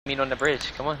meet on the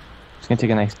bridge. Come on. Just gonna take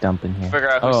a nice dump in here.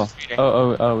 Figure out who's the trader.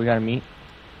 Oh, we gotta meet?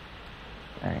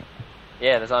 Alright.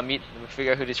 Yeah, let's all meet and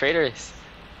figure out who the trader is.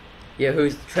 Yeah,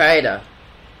 who's the trader?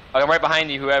 Oh, I'm right behind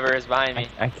you, whoever is behind me.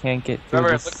 I can't get through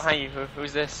Whoever, this. look behind you.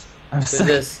 Who's this? I'm Who's stuck.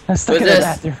 this? I'm stuck Who's in the this?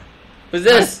 bathroom. Who's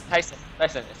this? Tyson.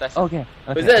 It's Tyson. Okay.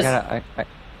 Who's this? I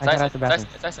got out the bathroom.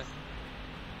 Tyson.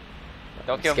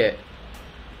 Don't kill me.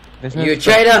 There's no You a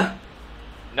traitor?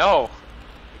 No.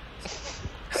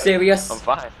 Serious? I'm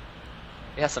fine.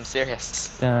 Yes, I'm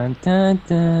serious. Dun dun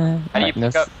dun. How do you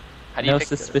pick up? How do you no pick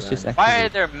suspicious activity. Why are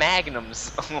there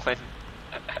magnums on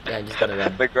Yeah, I just gotta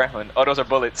run. the ground? Oh, those are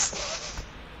bullets.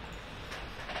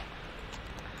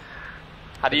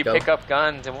 How do you pick up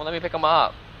guns? It won't let me pick them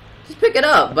up. Just pick it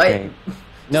up, Okay.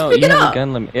 No, you have a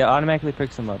gun limit. It automatically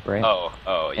picks them up, right? Oh,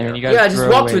 and then you gotta yeah, just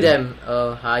throw walk away. to them.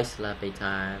 Oh, hi,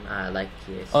 Slappytime. I like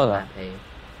you, Slappy.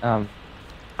 I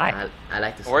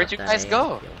like to. Where'd you guys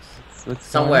go? What's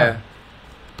Somewhere.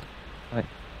 What?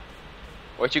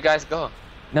 Where'd you guys go?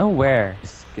 Nowhere.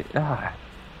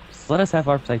 Just let us have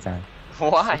our playtime.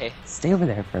 Why? Stay over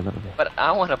there for a little bit. But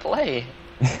I want to play.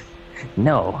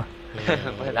 No.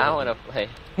 But I want to play.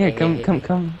 Here,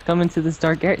 come into this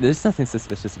dark area. There's nothing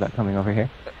suspicious about coming over here.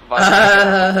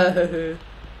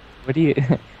 What do you?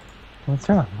 What's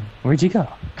wrong? Where'd you go?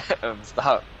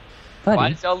 Stop. Buddy. Why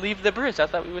did y'all leave the bridge? I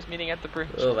thought we was meeting at the bridge.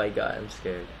 Oh my god, I'm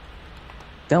scared.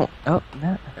 Don't. Oh,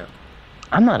 no.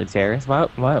 I'm not a terrorist. Why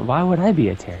would I be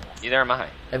a terrorist? Neither am I.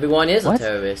 Everyone is What? a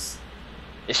terrorist.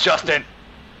 It's Justin.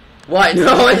 What?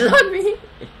 No, it's not me.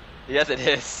 Yes, it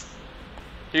is.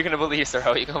 You're gonna believe Sir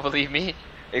Ho. You gonna believe me?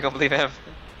 Or you gonna believe him?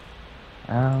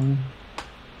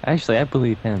 Actually, I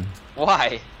believe him.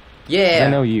 Why? Yeah. I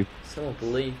know you. Someone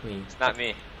believe me. It's not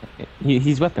me.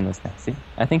 He's weaponless now. See,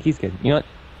 I think he's good. You know what?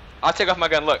 I'll take off my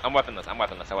gun. Look, I'm weaponless. I'll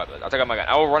take off my gun.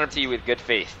 I will run up to you with good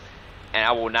faith, and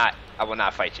I will not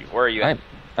fight you. Where are you at?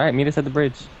 All right, meet us at the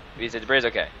bridge. Meet us at the bridge.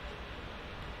 Okay.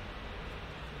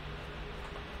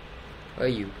 Where are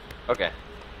you? Okay.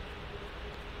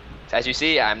 So as you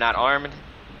see, I'm not armed.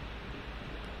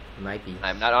 You might be.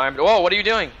 I'm not armed. Whoa! What are you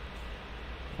doing?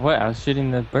 What? I was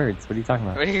shooting the birds. What are you talking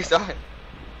about? What are you doing?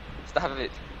 Stop it.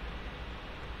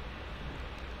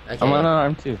 Okay. I'm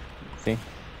unarmed too. See?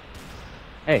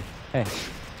 Hey.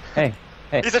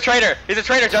 He's a traitor. He's a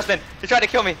traitor, Justin. He tried to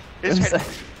kill me. He's a traitor.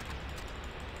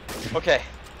 Okay.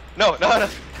 No.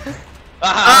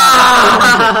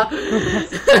 Ah!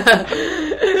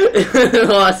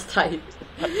 Lost Tyson.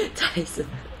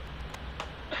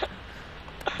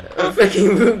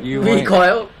 Freaking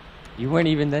recoil. You weren't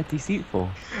even that deceitful.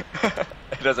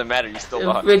 It doesn't matter. You still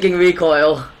lost. Freaking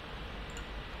recoil.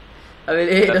 I mean,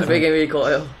 hate the freaking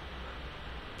recoil.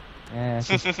 Yeah,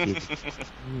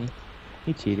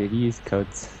 he cheated. He used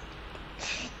codes.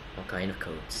 What kind of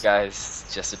codes? Guys,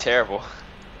 just a terrible.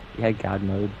 He had God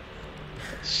mode.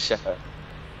 Shut up.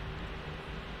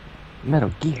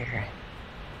 Metal Gear.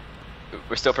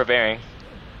 We're still preparing.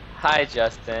 Hi,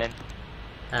 Justin.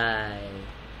 Hi.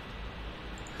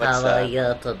 What's How are up?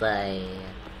 you today?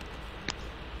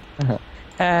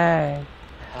 Hey.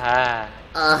 Hi.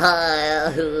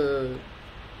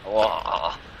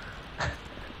 Whoa.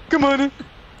 Come on in.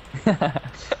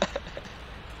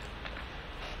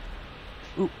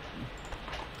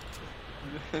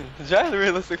 Giant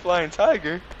realistic flying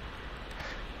tiger.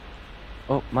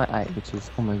 Oh, my eye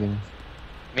itches. Oh my goodness.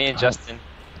 Me and Justin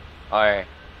are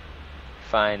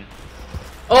fine.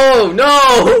 Oh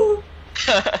no!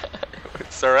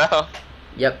 Sorrel,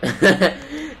 Yep.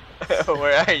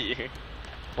 where are you?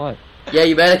 What? Yeah,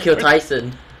 you better kill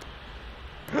Tyson.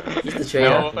 He's the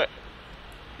traitor. No,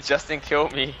 Justin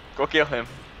killed me. Go kill him.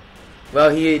 Well,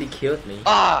 he already killed me.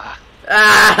 Ah!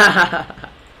 Ah!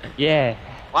 Yeah.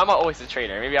 Why am I always a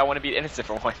traitor? Maybe I want to be innocent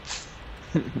for once.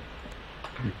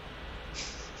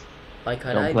 Why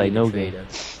can't Don't I play be no the traitor?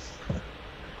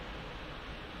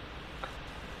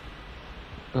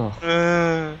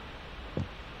 Oh.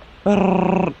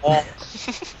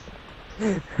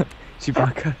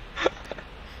 Chewbacca.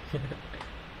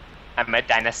 I'm a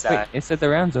dinosaur. Wait, it said the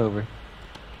round's over.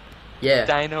 Yeah.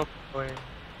 Dino boy.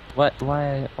 What?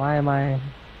 Why am I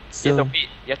still? You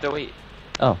have to wait.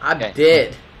 Oh, I'm okay.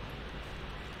 dead.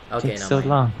 Okay, takes no. so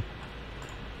long.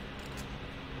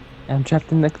 I'm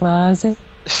trapped in the closet.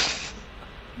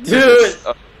 Dude,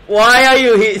 why are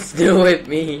you still with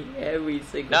me every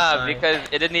single Nah, time? because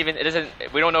it isn't.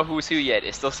 We don't know who's who yet.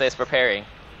 It still says preparing.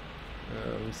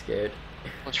 Oh, I'm scared. I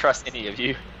don't trust any of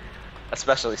you,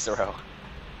 especially Sorrel.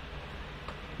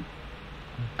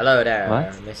 Hello there,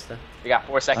 What? mister. We got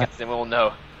 4 seconds and we'll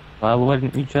know. Why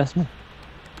wouldn't you trust me?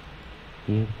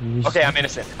 Okay, I'm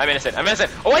innocent. Oh,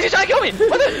 why did you try to kill me?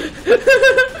 What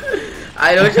the?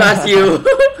 I don't trust you.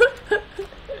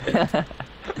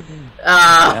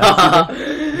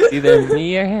 It's either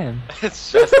me or him.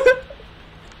 It's just.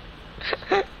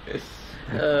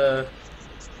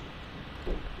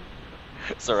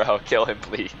 Sorrel, kill him,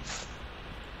 please.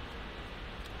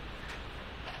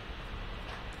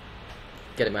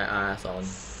 Getting my ass on.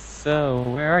 So,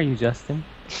 where are you, Justin?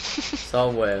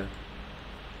 Somewhere.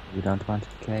 You don't want to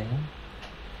kill him?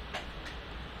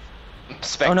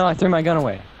 Oh no, I threw my gun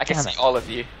away. I can see all of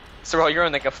you. Sorrel, you're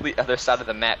on the complete other side of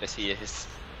the map as he is.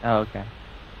 Oh, okay.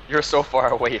 You're so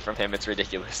far away from him, it's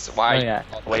ridiculous. Why are you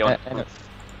all the way on?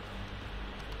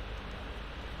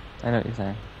 I know what you're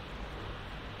saying.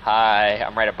 Hi,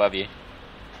 I'm right above you.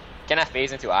 Can I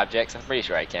phase into objects? I'm pretty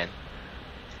sure I can.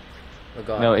 Oh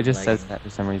God, no, it just says that for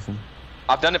some reason.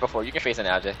 I've done it before. You can phase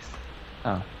into objects.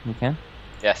 Oh, you can?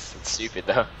 Yes, it's stupid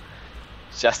though.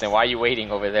 Justin, why are you waiting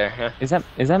over there? Huh? Is that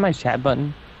my chat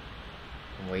button?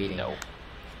 I'm waiting. No.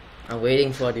 I'm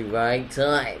waiting for the right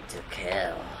time to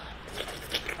kill.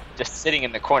 Just sitting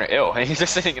in the corner. Ew, he's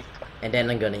just sitting in the corner. And then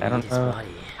I'm gonna eat his body.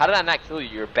 How did I not kill you?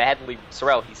 You're badly...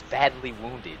 Sorrel, he's badly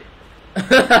wounded.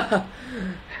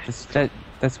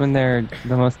 That's when they're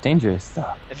the most dangerous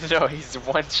stuff. No, he's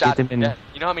one shot to death.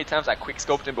 You know how many times I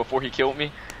quick-scoped him before he killed me?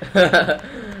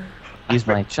 Use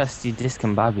my trusty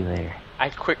discombobulator. I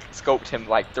quick-scoped him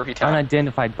like 3 times.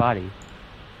 Unidentified body.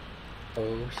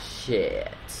 Oh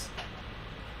shit.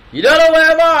 You don't know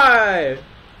where am I?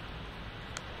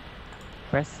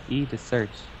 Press E to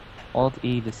search. Alt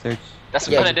E to search. That's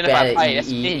an unidentified body, that's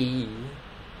me.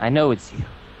 I know it's you,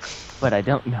 but I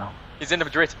don't know. He's in the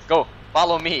Madrid. Go,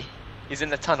 follow me. He's in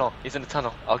the tunnel. He's in the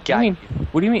tunnel. I'll guide you.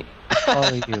 What do you mean?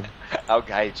 Follow you. I'll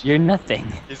guide you. You're nothing.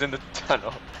 He's in the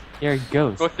tunnel. You're a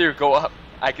ghost. Go through, go up.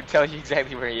 I can tell you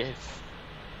exactly where he is.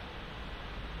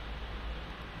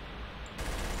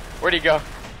 Where'd he go?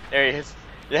 There he is.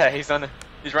 Yeah, he's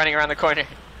running around the corner.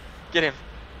 Get him.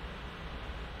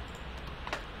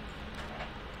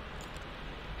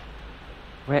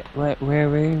 Where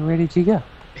did you go?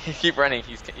 Keep running.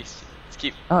 He's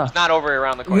not over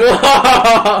around the corner.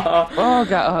 Oh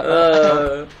God.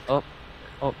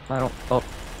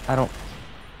 I don't.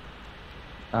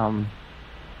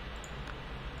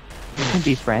 We can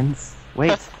be friends.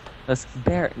 Wait. Let's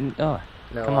bear. Oh.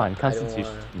 No, come on,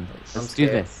 Constitution. Let's do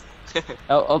this.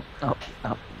 Oh.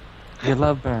 Your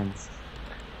love burns.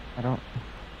 I don't.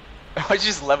 Why'd you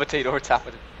just levitate over top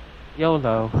of him?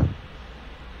 YOLO.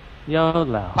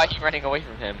 Why are you running away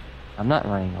from him? I'm not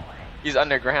running away. He's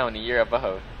underground and you're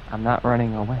above. I'm not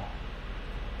running away.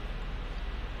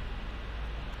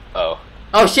 Oh.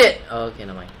 Oh shit! Oh, okay,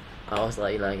 never mind. I was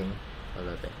like lagging a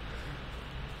little bit.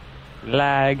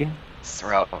 Lag.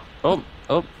 Throw. Oh,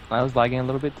 I was lagging a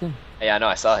little bit too. Yeah, I know,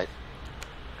 I saw it.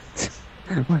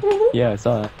 Yeah, I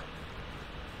saw it.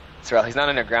 Sorrel, he's not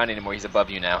underground anymore, he's above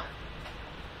you now.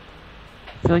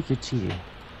 I feel like you're cheating.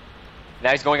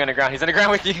 Now he's going underground. He's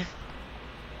underground with you.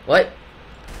 What?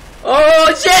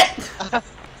 Oh shit!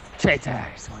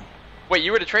 Traitors. Wait,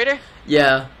 you were the traitor?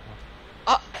 Yeah.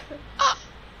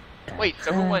 Wait,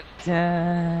 so who won?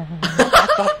 I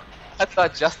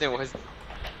thought Justin was.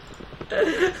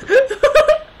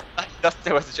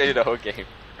 Justin was the traitor the whole game.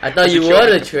 I thought you were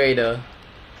the traitor.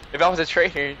 If I was a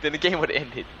traitor, then the game would have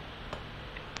ended.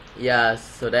 Yeah,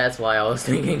 so that's why I was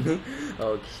thinking.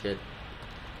 Oh shit.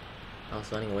 I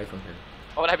was running away from him.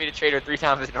 Why would I be the traitor 3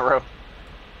 times in a row?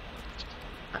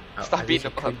 Stop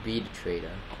beating him up. I could be the traitor.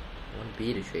 I want to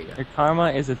be the traitor. Your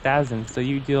karma is 1,000, so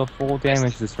you deal full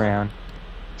damage this round.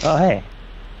 Oh hey.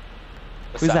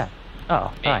 Who's that?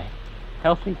 Oh, Me. hi.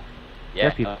 Healthy?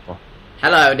 Yeah. People.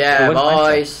 Hello there,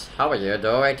 boys. How are you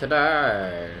doing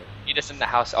today? You just in the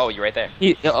house. Oh, you're right there.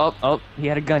 He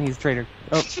had a gun. He's a traitor.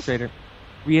 Oh, traitor.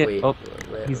 Wait,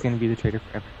 He's gonna be the traitor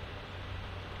forever.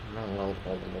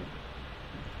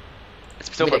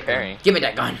 It's still preparing. Give me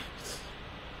that gun.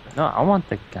 No, I want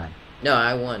the gun. No,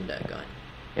 I want that gun.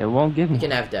 It won't give me. You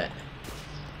can have that.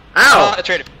 I'm Ow! not a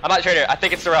traitor. I'm not a traitor. I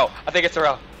think it's Sorrel.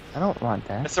 I don't want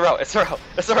that. It's Sorrel. It's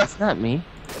not me.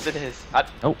 Yes, it is.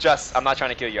 Nope. I'm not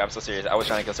trying to kill you. I'm so serious. I was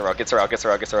trying to kill Sorrel. Get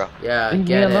Sorrel. Yeah, Leave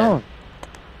get me alone.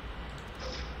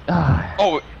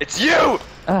 Oh, it's you!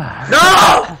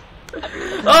 No!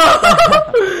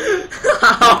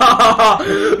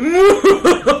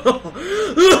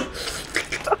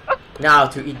 Now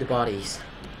to eat the bodies.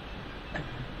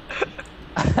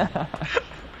 Where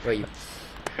are you?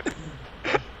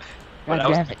 God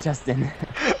damn it, Justin.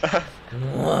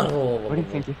 What do you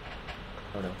think?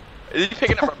 Oh no. Is he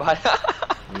picking up our body?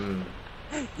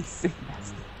 You sick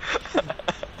bastard.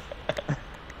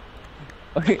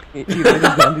 Okay, you better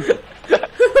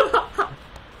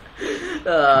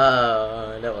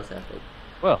That was epic.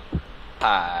 Whoa.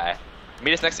 Hi.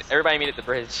 Meet us next. Everybody meet at the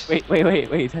bridge. Wait,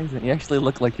 Tyson. You actually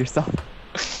look like yourself.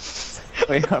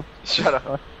 Wait up. Shut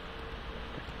up.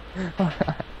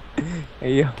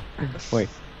 Hey yo. Wait.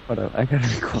 Hold up. I gotta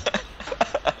be cool.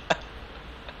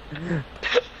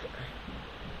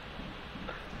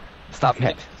 Stop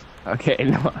Okay. it. Okay.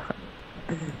 No.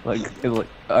 Look.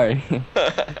 Alright.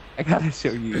 I gotta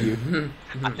show you.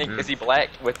 I think is he black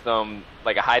with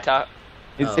like a high top?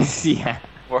 It's yeah.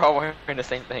 We're all wearing the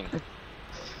same thing.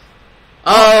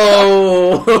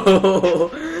 Oh,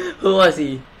 who was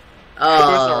he?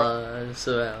 Oh,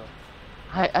 Swell.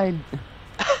 I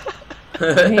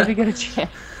didn't even get a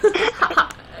chance.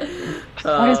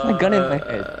 Why is the gun in my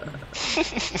head?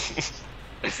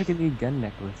 It's like a new gun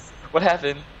necklace. What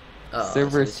happened? Oh,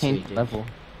 Server so changed cheeky. level.